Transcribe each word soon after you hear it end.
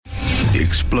The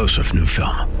explosive new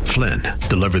film, Flynn,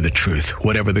 Deliver the Truth,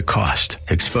 Whatever the Cost,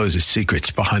 exposes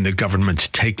secrets behind the government's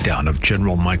takedown of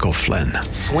General Michael Flynn.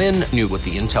 Flynn knew what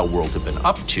the intel world had been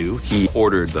up to. He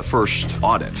ordered the first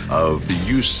audit of the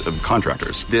use of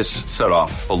contractors. This set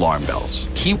off alarm bells.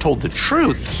 He told the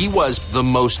truth. He was the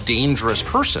most dangerous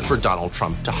person for Donald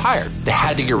Trump to hire. They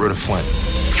had to get rid of Flynn.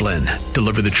 Flynn,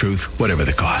 Deliver the Truth, Whatever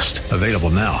the Cost. Available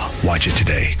now. Watch it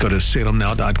today. Go to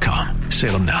salemnow.com.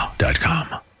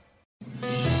 salemnow.com.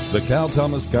 The Cal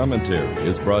Thomas Commentary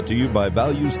is brought to you by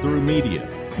Values Through Media.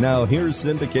 Now here's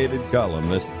syndicated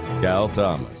columnist Cal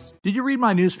Thomas. Did you read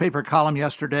my newspaper column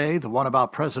yesterday, the one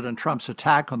about President Trump's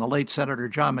attack on the late Senator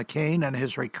John McCain and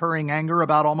his recurring anger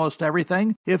about almost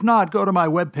everything? If not, go to my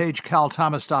webpage,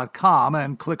 calthomas.com,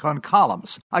 and click on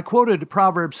columns. I quoted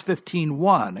Proverbs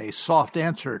 15:1, a soft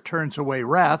answer turns away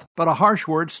wrath, but a harsh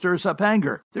word stirs up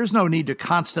anger. There's no need to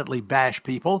constantly bash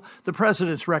people. The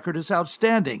president's record is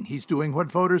outstanding. He's doing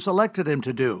what voters elected him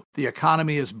to do. The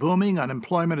economy is booming.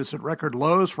 Unemployment is at record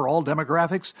lows for all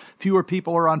demographics. Fewer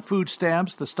people are on food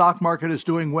stamps. The stock market is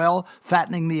doing well,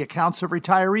 fattening the accounts of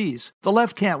retirees. The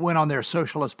left can't win on their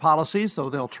socialist policies, though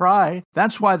they'll try.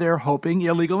 That's why they're hoping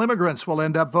illegal immigrants will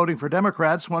end up voting for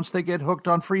Democrats once they get hooked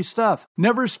on free stuff.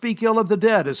 Never speak ill of the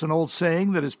dead is an old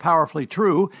saying that is powerfully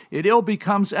true. It ill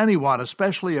becomes anyone,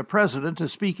 especially a president, to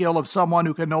speak ill of someone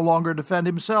who can no longer defend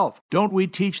himself. Don't we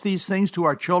teach these things to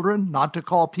our children, not to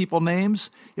call people names?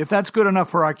 If that's good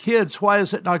enough for our kids, why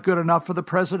is it not good enough for the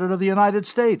President of the United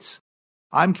States?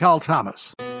 I'm Cal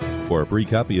Thomas. For a free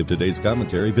copy of today's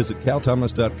commentary, visit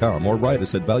calthomas.com or write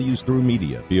us at Values Through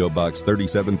Media, P.O. Box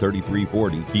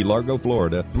 373340, Key Largo,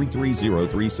 Florida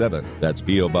 33037. That's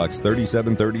P.O. Box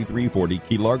 373340,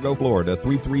 Key Largo, Florida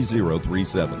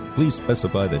 33037. Please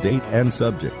specify the date and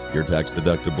subject. Your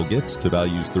tax-deductible gifts to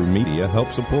Values Through Media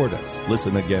help support us.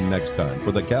 Listen again next time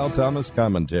for the Cal Thomas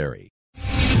Commentary.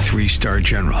 Three-star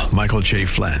General Michael J.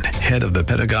 Flynn, head of the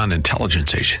Pentagon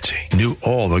Intelligence Agency, knew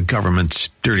all the government's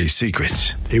dirty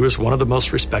secrets. He was one of the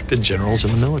most respected generals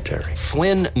in the military.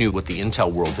 Flynn knew what the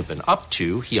intel world had been up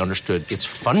to. He understood its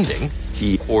funding.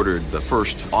 He ordered the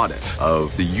first audit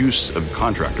of the use of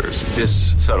contractors.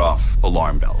 This set off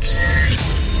alarm bells.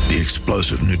 The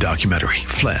explosive new documentary,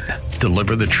 Flynn,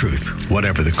 Deliver the Truth,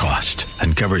 Whatever the Cost,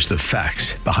 uncovers the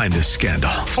facts behind this scandal.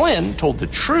 Flynn told the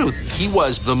truth. He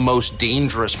was the most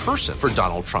dangerous person for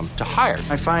Donald Trump to hire.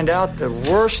 I find out the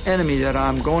worst enemy that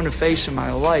I'm going to face in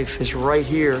my life is right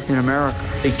here in America.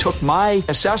 They took my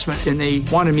assessment and they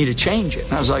wanted me to change it.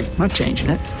 And I was like, I'm not changing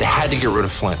it. They had to get rid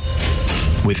of Flynn.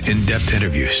 With in-depth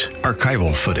interviews,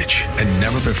 archival footage, and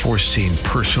never-before-seen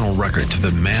personal records of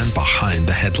the man behind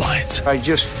the headlines. I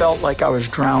just felt like I was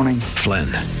drowning. Flynn,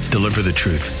 Deliver the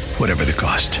Truth, Whatever the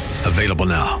Cost. Available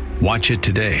now. Watch it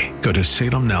today. Go to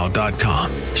salemnow.com.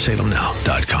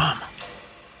 salemnow.com.